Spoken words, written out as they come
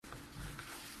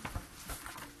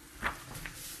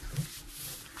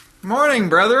Morning,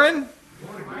 brethren.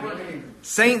 Morning.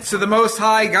 Saints of the Most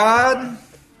High God.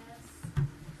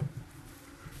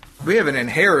 We have an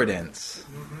inheritance.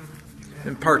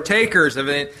 And partakers of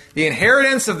it, the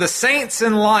inheritance of the saints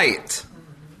in light.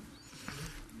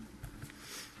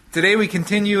 Today we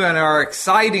continue in our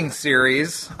exciting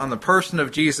series on the person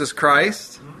of Jesus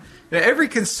Christ. Now, every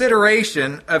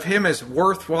consideration of Him is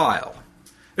worthwhile.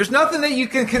 There's nothing that you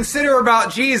can consider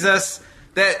about Jesus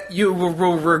that you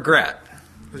will regret.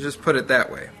 Let's just put it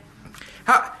that way.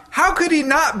 How could He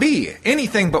not be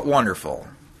anything but wonderful?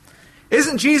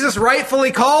 Isn't Jesus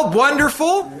rightfully called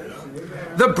wonderful?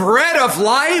 The bread of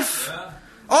life?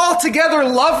 Altogether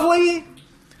lovely?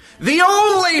 The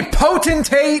only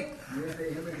potentate?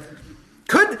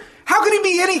 How could He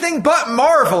be anything but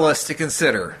marvelous to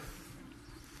consider?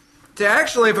 To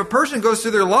actually, if a person goes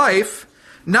through their life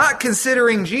not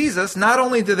considering Jesus, not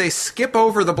only do they skip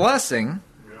over the blessing,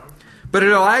 but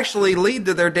it'll actually lead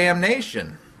to their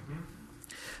damnation.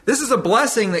 This is a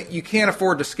blessing that you can't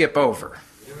afford to skip over.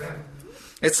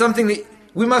 It's something that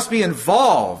we must be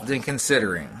involved in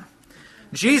considering.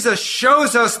 Jesus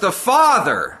shows us the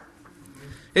Father.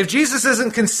 If Jesus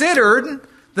isn't considered,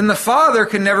 then the Father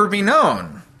can never be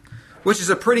known, which is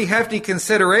a pretty hefty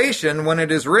consideration when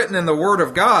it is written in the Word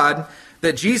of God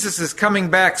that Jesus is coming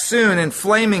back soon in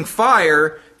flaming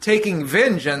fire, taking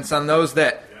vengeance on those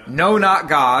that know not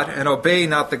God and obey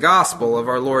not the gospel of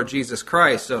our Lord Jesus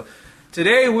Christ. So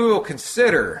today we will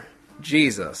consider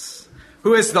Jesus,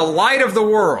 who is the light of the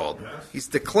world. He's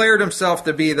declared Himself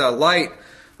to be the light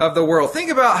of the world.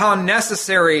 Think about how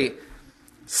necessary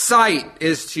sight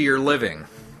is to your living.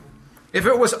 If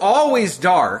it was always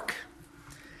dark,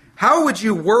 how would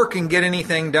you work and get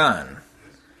anything done?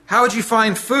 How would you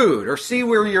find food or see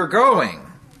where you're going?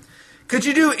 Could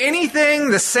you do anything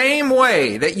the same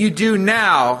way that you do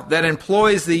now that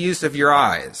employs the use of your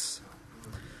eyes?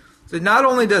 So not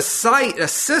only does sight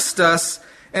assist us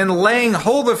in laying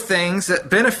hold of things that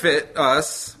benefit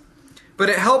us, but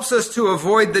it helps us to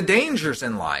avoid the dangers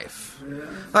in life.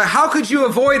 How could you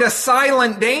avoid a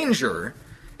silent danger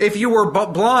if you were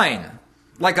blind,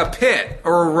 like a pit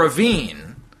or a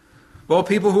ravine? Well,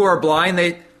 people who are blind,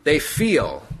 they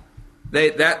feel.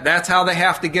 That's how they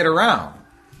have to get around.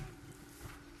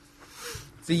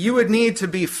 So you would need to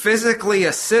be physically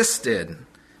assisted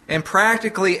in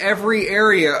practically every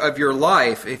area of your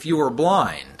life if you were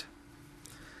blind.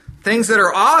 Things that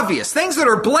are obvious, things that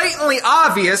are blatantly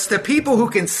obvious to people who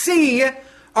can see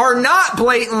are not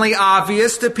blatantly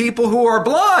obvious to people who are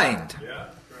blind. Yeah,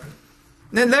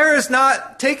 right. And there is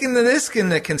not taking this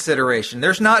into consideration.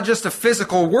 There's not just a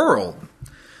physical world.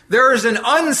 There is an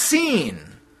unseen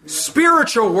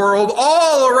spiritual world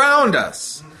all around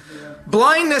us.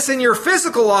 Blindness in your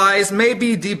physical eyes may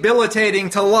be debilitating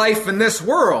to life in this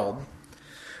world,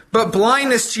 but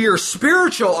blindness to your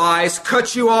spiritual eyes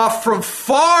cuts you off from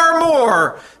far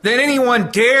more than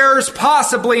anyone dares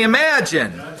possibly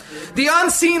imagine. The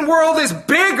unseen world is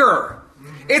bigger.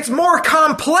 It's more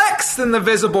complex than the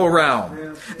visible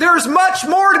realm. There's much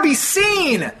more to be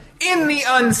seen in the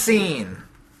unseen.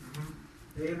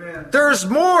 Amen. There's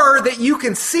more that you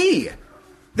can see.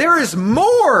 There is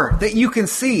more that you can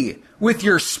see with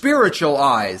your spiritual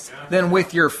eyes than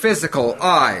with your physical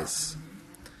eyes.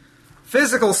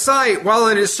 Physical sight, while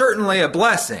it is certainly a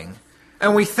blessing,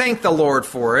 and we thank the Lord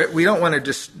for it, we don't want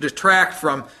to detract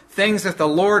from things that the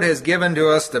Lord has given to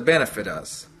us to benefit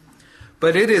us.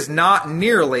 But it is not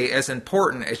nearly as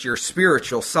important as your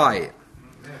spiritual sight.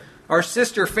 Our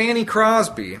sister Fanny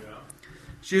Crosby,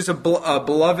 she's a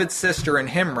beloved sister and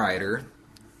hymn writer.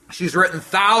 She's written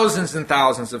thousands and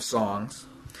thousands of songs.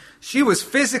 She was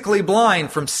physically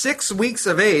blind from 6 weeks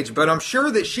of age, but I'm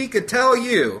sure that she could tell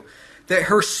you that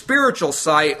her spiritual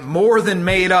sight more than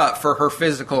made up for her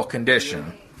physical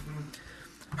condition.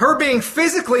 Her being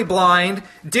physically blind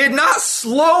did not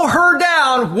slow her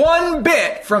down one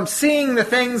bit from seeing the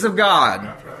things of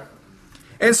God.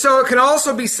 And so it can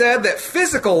also be said that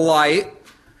physical light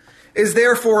is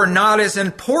therefore not as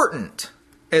important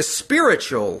as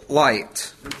spiritual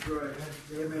light. That's right.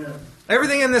 Amen.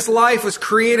 Everything in this life was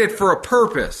created for a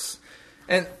purpose,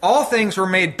 and all things were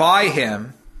made by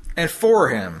Him and for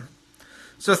Him.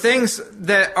 So things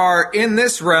that are in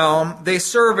this realm, they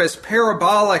serve as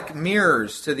parabolic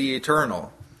mirrors to the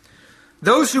eternal.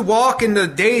 Those who walk in the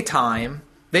daytime,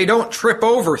 they don't trip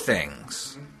over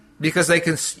things because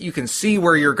you can see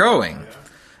where you're going.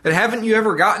 But haven't you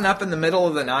ever gotten up in the middle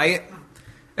of the night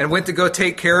and went to go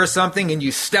take care of something and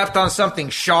you stepped on something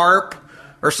sharp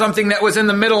or something that was in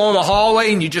the middle of the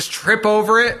hallway and you just trip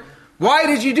over it? Why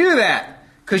did you do that?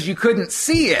 Because you couldn't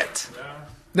see it.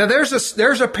 Now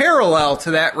there's a parallel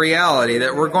to that reality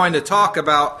that we're going to talk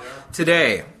about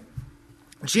today.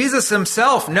 Jesus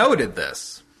himself noted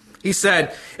this. He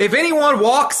said, if anyone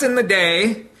walks in the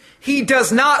day, he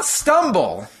does not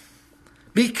stumble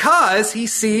because he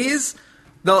sees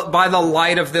by the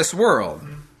light of this world.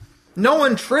 No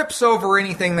one trips over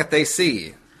anything that they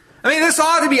see. I mean, this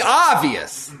ought to be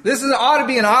obvious. Ought to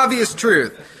be an obvious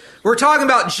truth. We're talking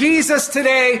about Jesus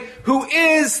today, who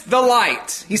is the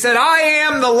light. He said, I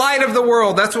am the light of the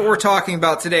world. That's what we're talking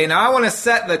about today. Now, I want to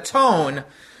set the tone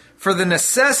for the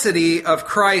necessity of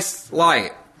Christ's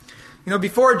light. You know,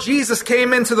 before Jesus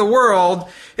came into the world,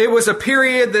 it was a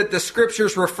period that the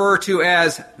scriptures refer to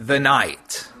as the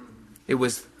night. It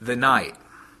was the night.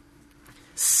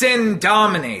 Sin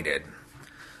dominated.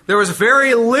 There was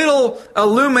very little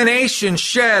illumination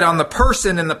shed on the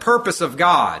person and the purpose of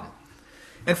God.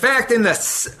 In fact, in the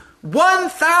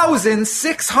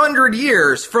 1,600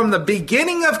 years from the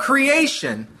beginning of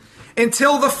creation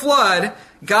until the flood,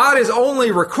 God is only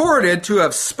recorded to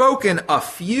have spoken a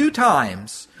few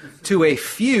times to a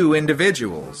few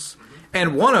individuals,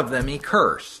 and one of them he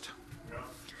cursed.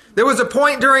 There was a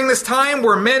point during this time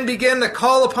where men began to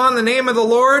call upon the name of the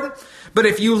Lord, but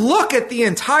if you look at the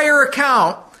entire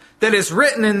account that is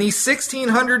written in these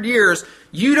 1,600 years,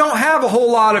 you don't have a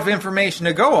whole lot of information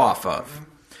to go off of.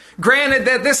 Granted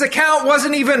that this account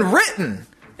wasn't even written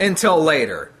until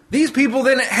later. These people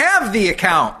didn't have the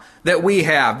account that we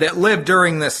have that lived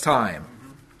during this time.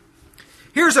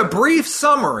 Here's a brief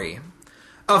summary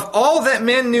of all that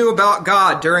men knew about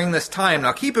God during this time.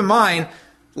 Now keep in mind,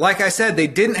 like I said, they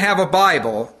didn't have a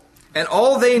Bible, and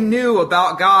all they knew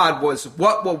about God was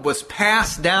what was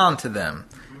passed down to them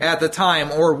at the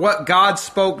time, or what God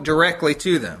spoke directly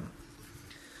to them.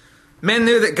 Men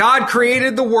knew that God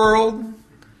created the world.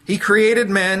 He created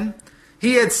men.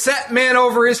 He had set men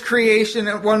over his creation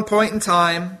at one point in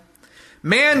time.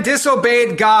 Man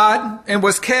disobeyed God and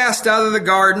was cast out of the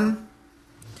garden.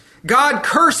 God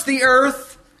cursed the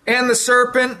earth and the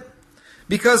serpent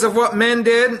because of what men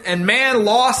did, and man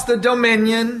lost the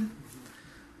dominion.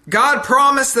 God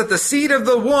promised that the seed of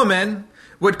the woman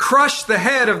would crush the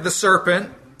head of the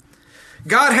serpent.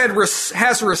 God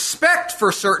has respect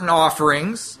for certain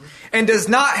offerings and does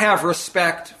not have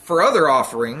respect for other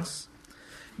offerings.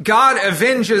 God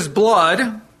avenges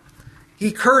blood.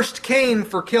 He cursed Cain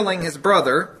for killing his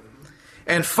brother.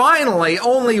 And finally,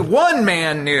 only one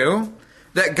man knew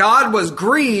that God was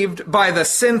grieved by the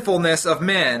sinfulness of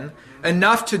men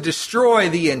enough to destroy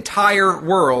the entire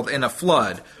world in a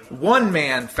flood. One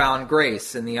man found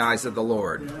grace in the eyes of the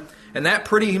Lord. And that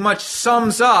pretty much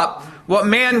sums up what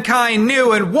mankind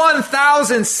knew in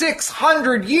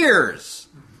 1,600 years.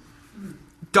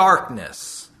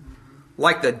 Darkness.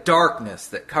 Like the darkness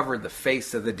that covered the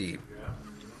face of the deep.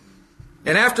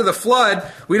 And after the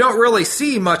flood, we don't really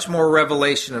see much more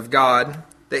revelation of God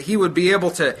that he would be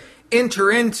able to enter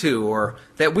into, or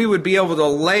that we would be able to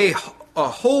lay a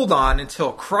hold on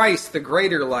until Christ, the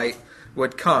greater light,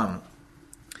 would come.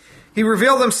 He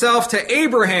revealed himself to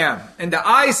Abraham and to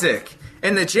Isaac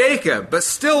and to Jacob, but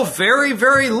still very,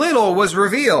 very little was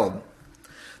revealed.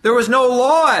 There was no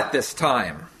law at this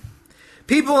time.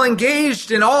 People engaged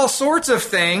in all sorts of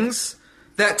things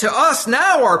that to us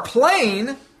now are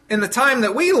plain in the time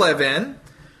that we live in,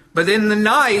 but in the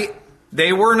night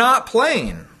they were not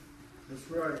plain. That's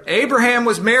right. Abraham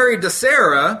was married to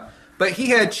Sarah, but he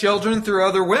had children through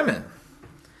other women.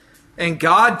 And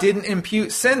God didn't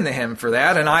impute sin to him for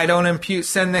that, and I don't impute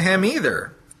sin to him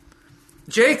either.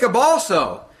 Jacob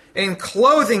also, in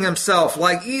clothing himself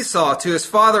like Esau to his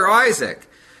father Isaac,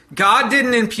 God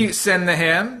didn't impute sin to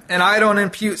him, and I don't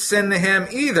impute sin to him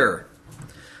either.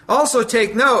 Also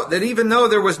take note that even though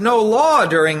there was no law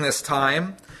during this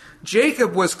time,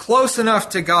 Jacob was close enough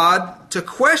to God to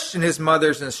question his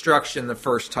mother's instruction the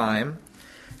first time,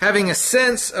 having a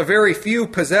sense a very few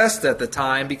possessed at the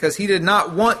time, because he did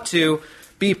not want to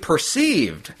be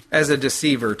perceived as a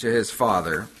deceiver to his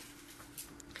father,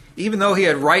 even though he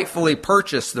had rightfully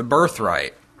purchased the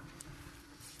birthright.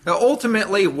 Now,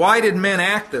 ultimately, why did men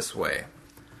act this way?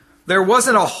 There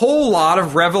wasn't a whole lot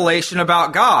of revelation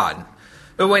about God.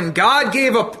 But when God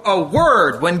gave a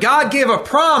word, when God gave a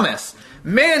promise,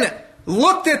 men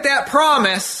looked at that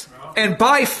promise and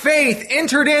by faith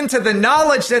entered into the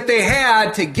knowledge that they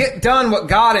had to get done what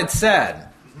God had said.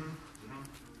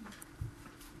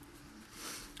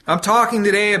 I'm talking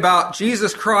today about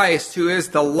Jesus Christ, who is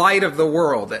the light of the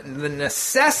world, and the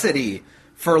necessity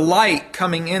for light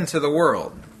coming into the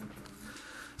world.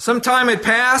 Some time had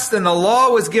passed and the law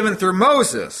was given through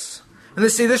Moses. And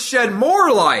this shed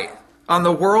more light on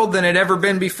the world than it had ever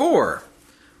been before.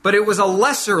 But it was a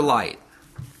lesser light.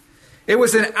 It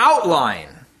was an outline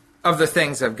of the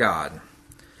things of God.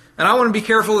 And I want to be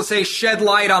careful to say shed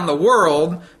light on the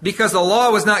world, because the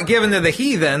law was not given to the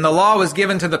heathen. The law was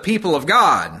given to the people of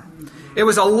God. It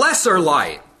was a lesser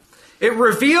light. It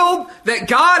revealed that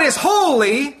God is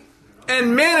holy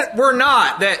and men were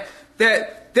not.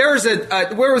 That there was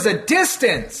a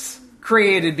distance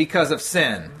created because of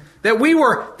sin. That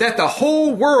the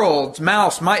whole world's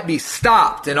mouths might be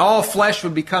stopped and all flesh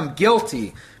would become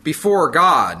guilty before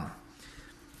God.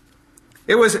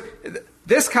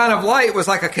 This kind of light was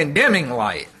like a condemning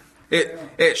light.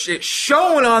 It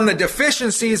shone on the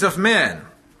deficiencies of men.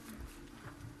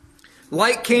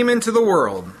 Light came into the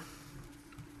world.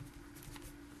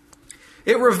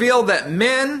 It revealed that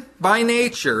men, by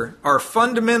nature, are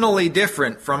fundamentally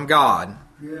different from God.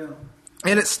 Yeah.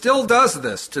 And it still does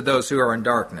this to those who are in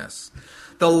darkness.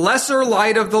 The lesser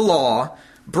light of the law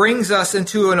brings us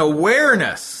into an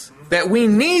awareness that we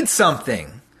need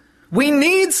something. We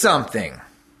need something.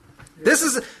 This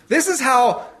is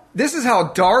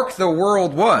how dark the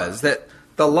world was, that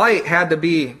the light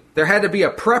there had to be a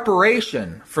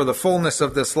preparation for the fullness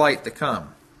of this light to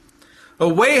come. A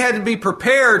way had to be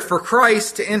prepared for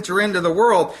Christ to enter into the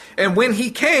world. And when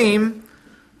he came,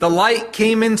 the light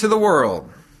came into the world.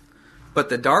 But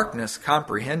the darkness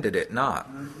comprehended it not.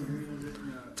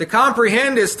 To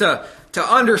comprehend is to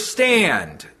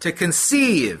understand, to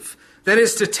conceive. That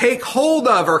is to take hold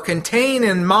of or contain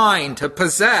in mind, to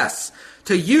possess,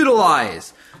 to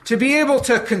utilize, to be able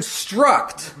to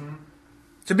construct,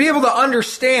 to be able to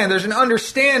understand. There's an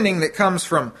understanding that comes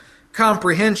from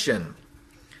comprehension.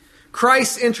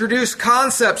 Christ introduced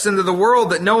concepts into the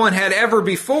world that no one had ever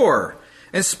before,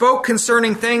 and spoke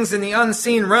concerning things in the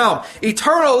unseen realm.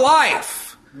 Eternal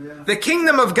life, the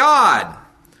kingdom of God,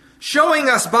 showing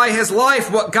us by his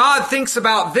life what God thinks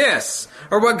about this,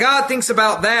 or what God thinks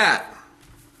about that.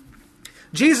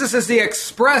 Jesus is the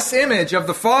express image of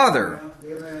the Father.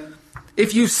 Amen.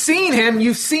 If you've seen him,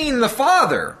 you've seen the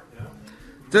Father.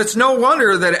 It's no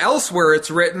wonder that elsewhere it's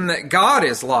written that God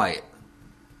is light.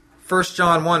 1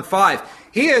 John 1:5.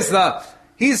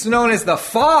 He's known as the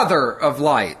Father of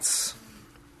lights.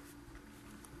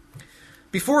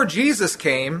 Before Jesus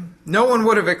came, no one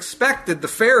would have expected the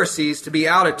Pharisees to be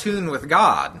out of tune with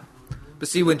God. But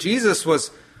see, when Jesus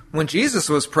was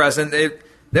present,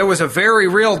 there was a very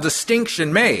real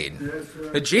distinction made.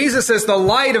 That Jesus is the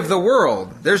light of the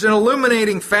world. There's an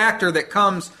illuminating factor that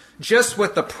comes just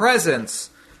with the presence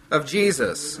of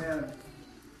Jesus. Amen.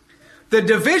 The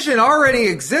division already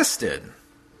existed.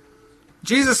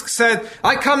 Jesus said,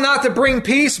 I come not to bring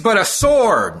peace, but a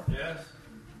sword. Yes.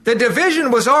 The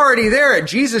division was already there.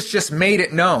 Jesus just made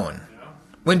it known.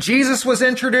 When Jesus was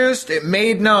introduced, it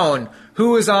made known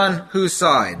who was on whose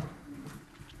side.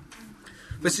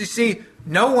 But you see,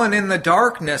 no one in the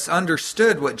darkness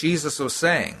understood what Jesus was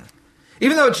saying.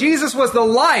 Even though Jesus was the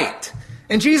light,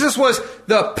 and Jesus was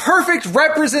the perfect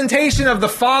representation of the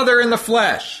Father in the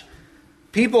flesh,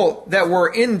 people that were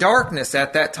in darkness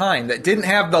at that time, that didn't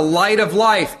have the light of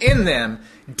life in them,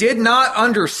 did not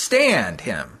understand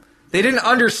him. They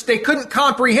couldn't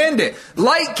comprehend it.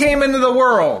 Light came into the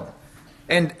world,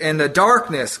 and the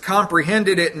darkness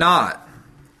comprehended it not.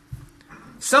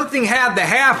 Something had to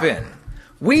happen.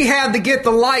 We had to get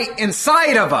the light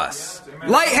inside of us.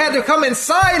 Light had to come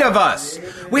inside of us.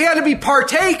 We had to be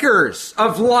partakers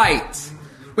of light.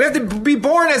 We have to be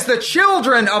born as the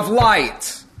children of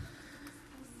light.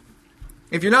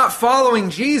 If you're not following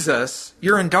Jesus,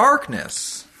 you're in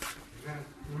darkness.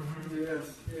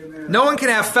 Yes. Amen. No one can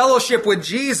have fellowship with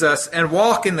Jesus and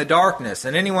walk in the darkness,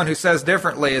 and anyone who says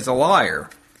differently is a liar.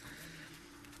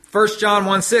 1 John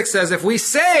 1:6 says, if we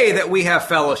say that we have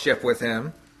fellowship with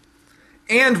him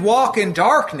and walk in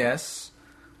darkness,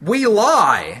 we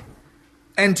lie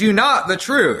and do not the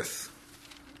truth.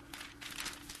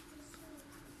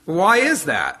 Why is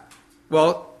that?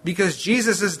 Well, because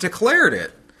Jesus has declared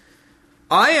it.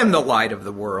 I am the light of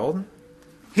the world.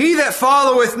 He that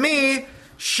followeth me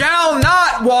shall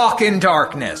not walk in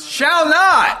darkness. Shall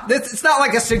not. It's not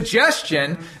like a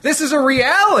suggestion. This is a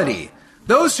reality.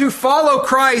 Those who follow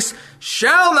Christ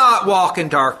shall not walk in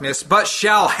darkness, but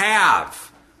shall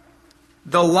have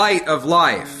the light of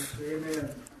life.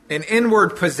 Amen. An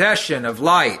inward possession of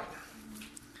light.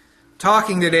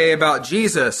 Talking today about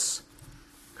Jesus,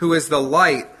 who is the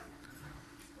light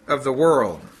of the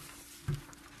world.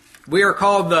 We are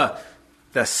called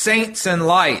the saints in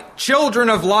light, children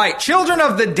of light, children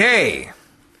of the day.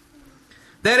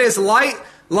 That is light.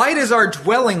 Light is our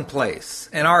dwelling place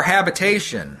and our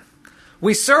habitation.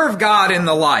 We serve God in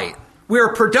the light. We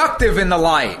are productive in the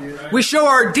light. We show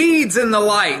our deeds in the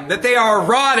light, that they are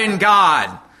wrought in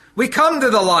God. We come to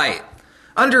the light.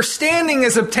 Understanding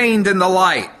is obtained in the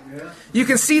light. Yeah. You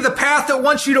can see the path that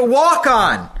wants you to walk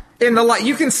on in the light.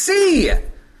 You can see.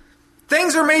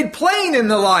 Things are made plain in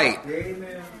the light.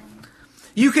 Amen.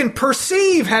 You can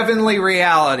perceive heavenly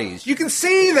realities. You can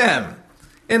see them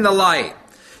in the light.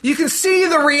 You can see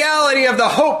the reality of the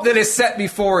hope that is set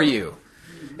before you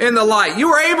in the light. You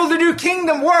are able to do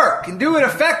kingdom work and do it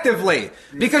effectively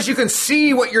because you can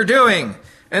see what you're doing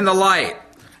in the light.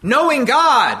 Knowing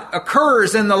God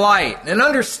occurs in the light, and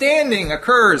understanding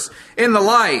occurs in the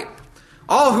light.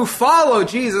 All who follow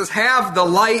Jesus have the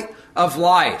light of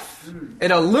life. It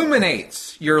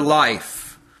illuminates your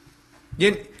life.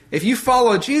 If you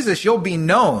follow Jesus, you'll be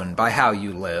known by how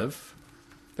you live.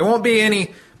 There won't be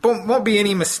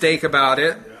any mistake about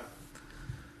it.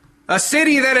 A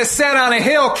city that is set on a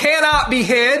hill cannot be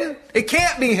hid. It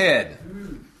can't be hid.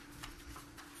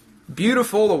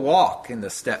 Beautiful to walk in the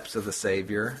steps of the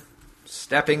Savior,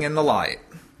 stepping in the light.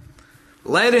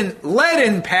 Led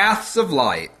in paths of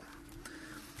light.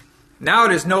 Now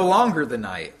it is no longer the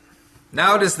night.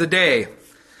 Now it is the day.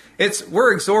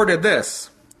 We're exhorted this.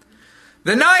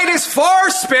 The night is far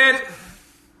spent.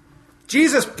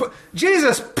 Jesus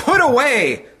put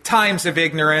away times of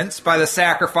ignorance by the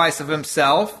sacrifice of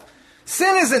himself.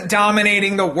 Sin isn't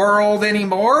dominating the world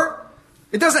anymore.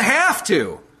 It doesn't have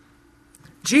to.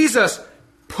 Jesus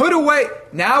put away.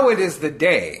 Now it is the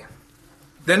day.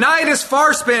 The night is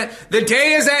far spent. The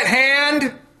day is at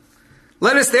hand.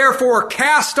 Let us therefore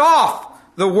cast off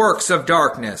the works of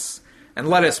darkness and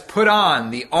let us put on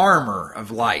the armor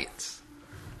of light.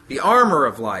 The armor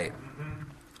of light.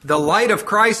 The light of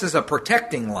Christ is a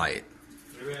protecting light.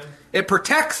 Amen. It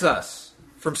protects us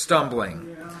from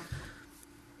stumbling. Yeah.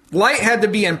 Light had to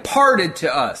be imparted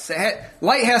to us.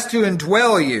 Light has to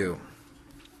indwell you.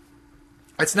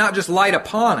 It's not just light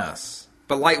upon us,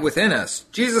 but light within us.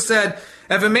 Jesus said,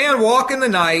 if a man walk in the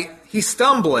night, he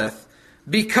stumbleth,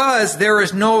 because there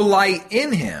is no light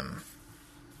in him.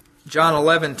 John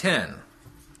 11:10.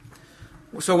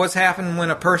 So what's happened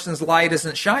when a person's light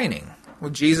isn't shining?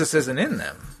 Well, Jesus isn't in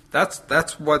them.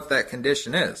 That's what that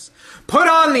condition is. Put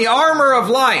on the armor of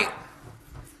light.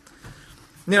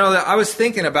 You know, I was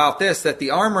thinking about this, that the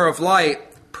armor of light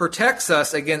protects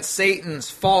us against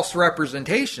Satan's false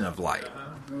representation of light.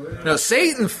 No,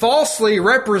 Satan falsely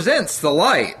represents the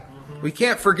light. We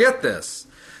can't forget this.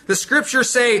 The scriptures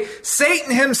say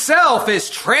Satan himself is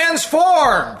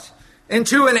transformed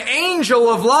into an angel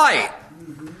of light.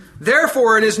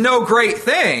 Therefore, it is no great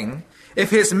thing if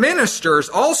his ministers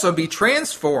also be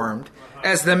transformed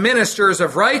as the ministers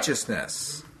of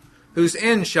righteousness, whose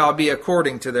end shall be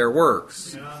according to their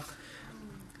works.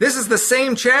 This is the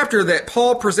same chapter that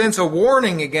Paul presents a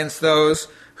warning against those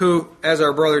who, as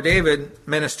our brother David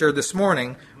ministered this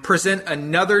morning, present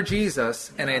another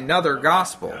Jesus and another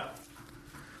gospel,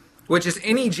 which is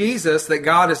any Jesus that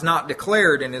God has not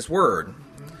declared in his word.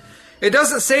 It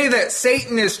doesn't say that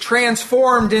Satan is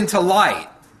transformed into light.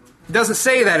 It doesn't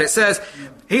say that. It says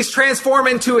he's transformed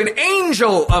into an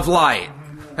angel of light.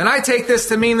 And I take this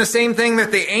to mean the same thing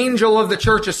that the angel of the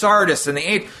church of Sardis and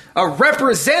a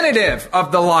representative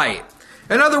of the light.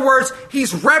 In other words,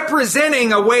 he's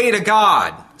representing a way to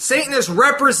God. Satan is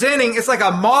representing, it's like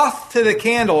a moth to the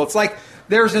candle. It's like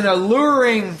there's an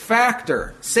alluring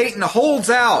factor. Satan holds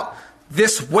out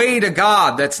this way to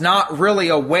God that's not really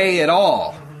a way at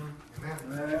all.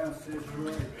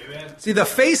 See, the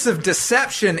face of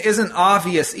deception isn't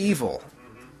obvious evil.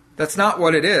 That's not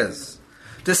what it is.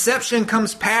 Deception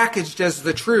comes packaged as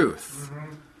the truth.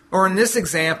 Or in this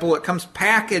example, it comes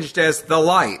packaged as the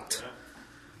light.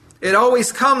 It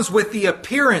always comes with the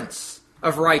appearance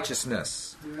of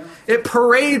righteousness. It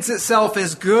parades itself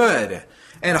as good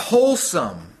and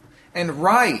wholesome and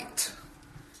right.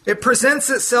 It presents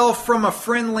itself from a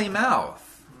friendly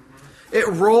mouth. It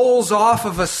rolls off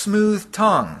of a smooth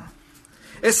tongue.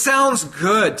 It sounds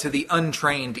good to the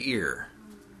untrained ear.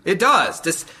 It does.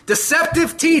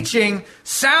 Deceptive teaching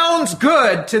sounds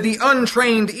good to the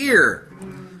untrained ear.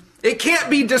 It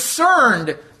can't be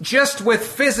discerned just with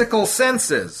physical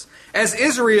senses, as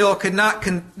Israel could not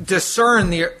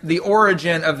discern the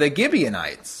origin of the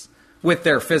Gibeonites with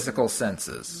their physical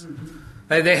senses.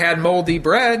 They had moldy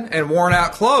bread and worn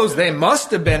out clothes. They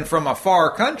must have been from a far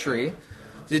country.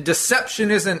 The deception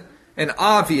isn't an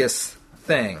obvious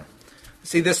thing.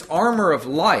 See, this armor of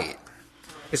light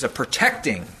is a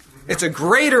protecting. It's a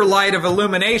greater light of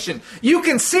illumination. You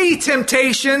can see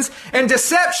temptations and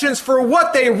deceptions for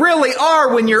what they really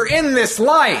are when you're in this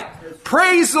light.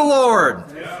 Praise the Lord.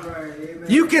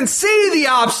 You can see the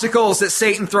obstacles that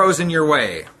Satan throws in your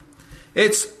way.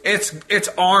 It's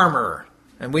armor.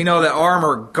 And we know that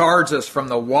armor guards us from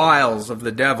the wiles of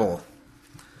the devil.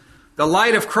 The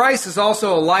light of Christ is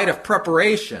also a light of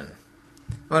preparation.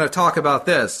 I want to talk about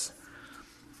this.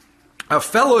 A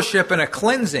fellowship and a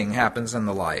cleansing happens in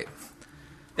the light.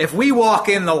 If we walk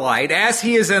in the light, as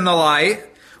He is in the light,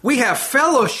 we have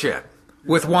fellowship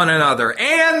with one another.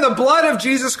 And the blood of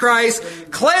Jesus Christ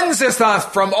cleanseth us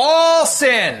from all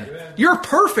sin. You're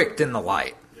perfect in the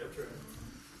light.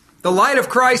 The light of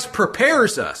Christ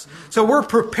prepares us. So we're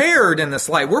prepared in this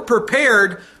light. We're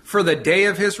prepared for the day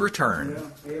of His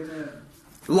return. Amen.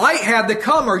 Light had to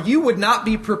come, or you would not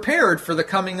be prepared for the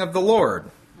coming of the Lord.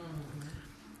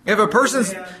 If a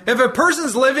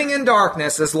person's living in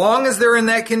darkness, as long as they're in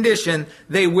that condition,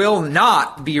 they will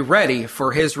not be ready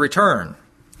for His return.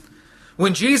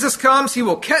 When Jesus comes, He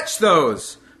will catch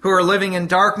those who are living in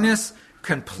darkness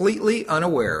completely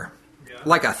unaware,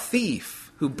 like a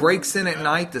thief who breaks in at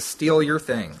night to steal your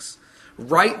things,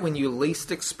 right when you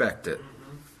least expect it.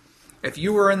 If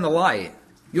you are in the light,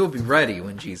 you'll be ready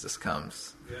when Jesus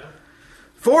comes.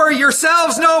 For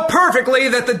yourselves know perfectly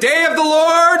that the day of the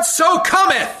Lord so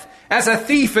cometh as a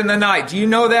thief in the night. Do you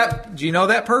know that? Do you know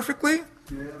that perfectly?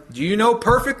 Yeah. Do you know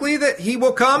perfectly that He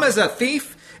will come as a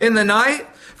thief in the night?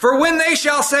 For when they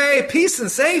shall say peace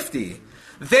and safety,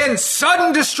 then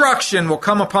sudden destruction will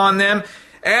come upon them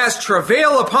as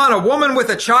travail upon a woman with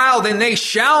a child, and they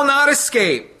shall not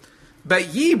escape.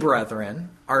 But ye, brethren,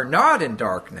 are not in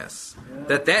darkness,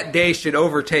 that day should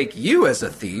overtake you as a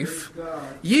thief.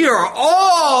 Ye are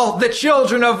all the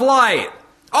children of light.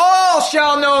 All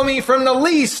shall know me, from the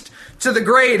least to the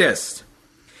greatest,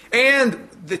 and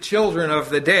the children of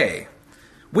the day.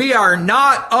 We are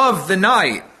not of the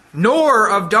night, nor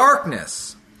of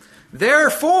darkness.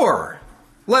 Therefore,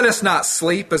 let us not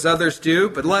sleep as others do,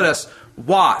 but let us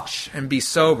watch and be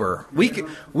sober. We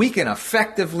can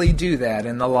effectively do that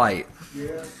in the light.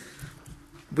 Yeah.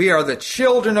 We are the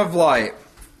children of light.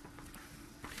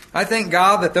 I thank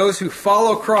God that those who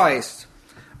follow Christ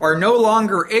are no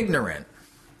longer ignorant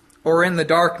or in the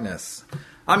darkness.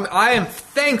 I am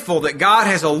thankful that God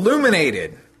has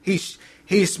illuminated.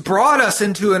 He's brought us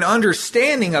into an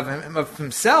understanding of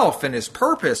Himself and His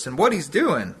purpose and what He's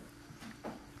doing.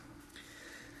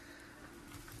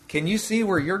 Can you see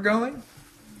where you're going?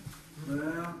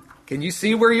 Well, Can you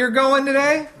see where you're going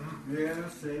today? yes,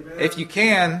 amen. If you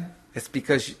can, it's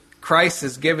because Christ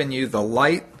has given you the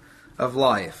light of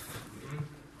life.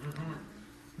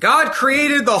 God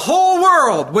created the whole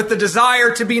world with the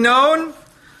desire to be known,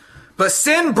 but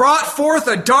sin brought forth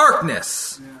a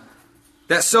darkness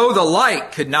that so the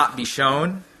light could not be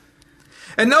shown.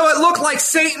 And though it looked like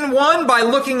Satan won by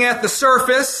looking at the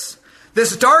surface,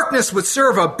 this darkness would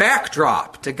serve a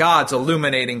backdrop to God's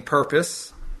illuminating purpose.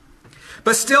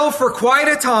 But still, for quite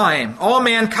a time, all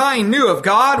mankind knew of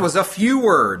God was a few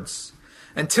words,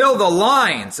 until the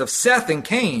lines of Seth and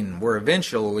Cain were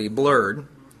eventually blurred.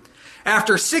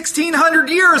 After 1,600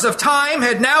 years of time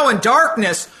had now in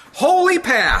darkness wholly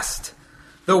passed,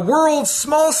 the world's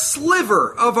small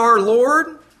sliver of our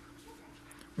Lord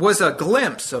was a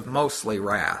glimpse of mostly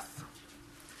wrath.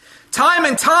 Time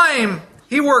and time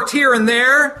He worked here and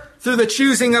there through the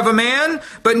choosing of a man,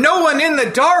 but no one in the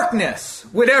darkness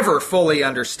would ever fully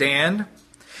understand.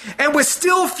 And with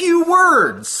still few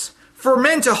words for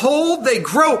men to hold, they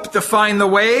grope to find the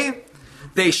way.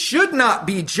 They should not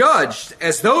be judged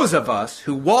as those of us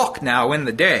who walk now in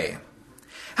the day.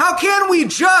 How can we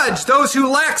judge those who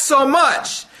lack so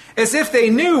much, as if they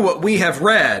knew what we have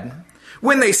read,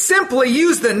 when they simply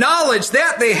used the knowledge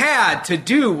that they had to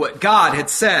do what God had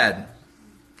said?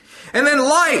 And then a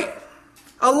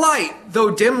light,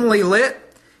 though dimly lit,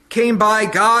 came by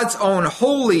God's own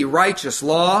holy, righteous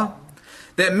law,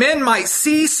 that men might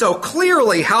see so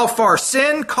clearly how far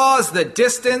sin caused the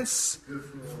distance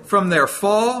from their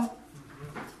fall.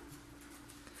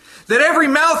 That every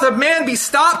mouth of man be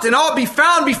stopped and all be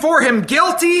found before Him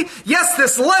guilty. Yes,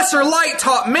 this lesser light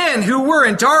taught men who were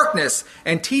in darkness,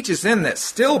 and teaches them that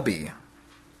still be.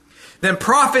 Then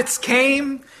prophets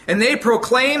came, and they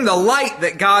proclaimed the light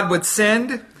that God would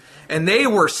send, and they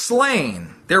were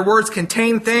slain. Their words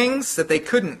contained things that they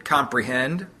couldn't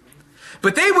comprehend.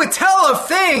 But they would tell of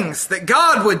things that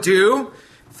God would do,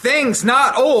 things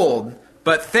not old,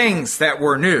 but things that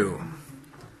were new.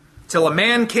 Till a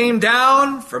man came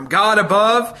down from God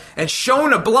above and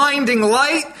shone a blinding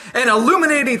light and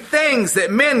illuminated things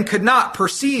that men could not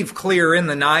perceive clear in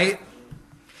the night,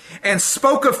 and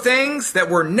spoke of things that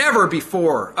were never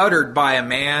before uttered by a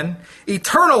man,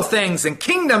 eternal things and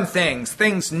kingdom things,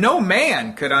 things no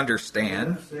man could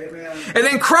understand. Amen. And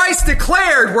then Christ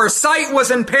declared where sight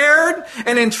was impaired,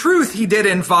 and in truth He did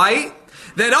invite,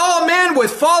 that all men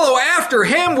would follow after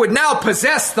Him would now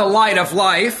possess the light of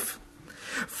life.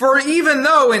 For even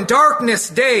though in darkness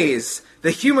days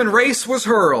the human race was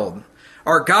hurled,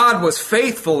 our God was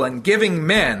faithful in giving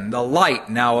men the light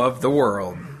now of the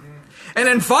world. An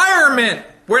environment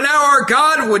where now our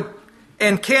God would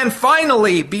and can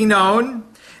finally be known,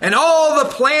 and all the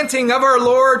planting of our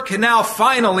Lord can now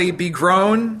finally be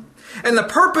grown, and the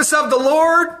purpose of the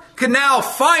Lord can now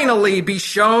finally be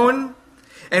shown,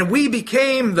 and we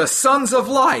became the sons of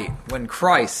light when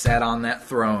Christ sat on that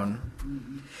throne.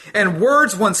 And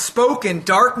words once spoke in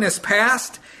darkness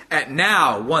past, at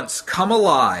now once come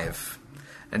alive.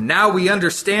 And now we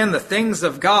understand the things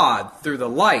of God through the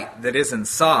light that is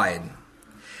inside.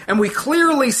 And we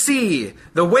clearly see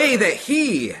the way that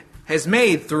He has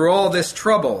made through all this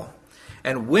trouble.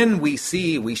 And when we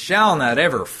see, we shall not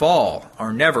ever fall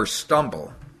or never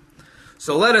stumble.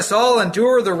 So let us all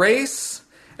endure the race,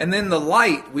 and in the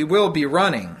light we will be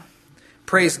running.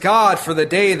 Praise God for the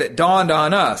day that dawned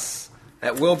on us,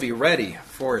 that will be ready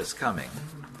for His coming.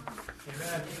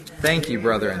 Thank you,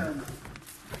 brethren.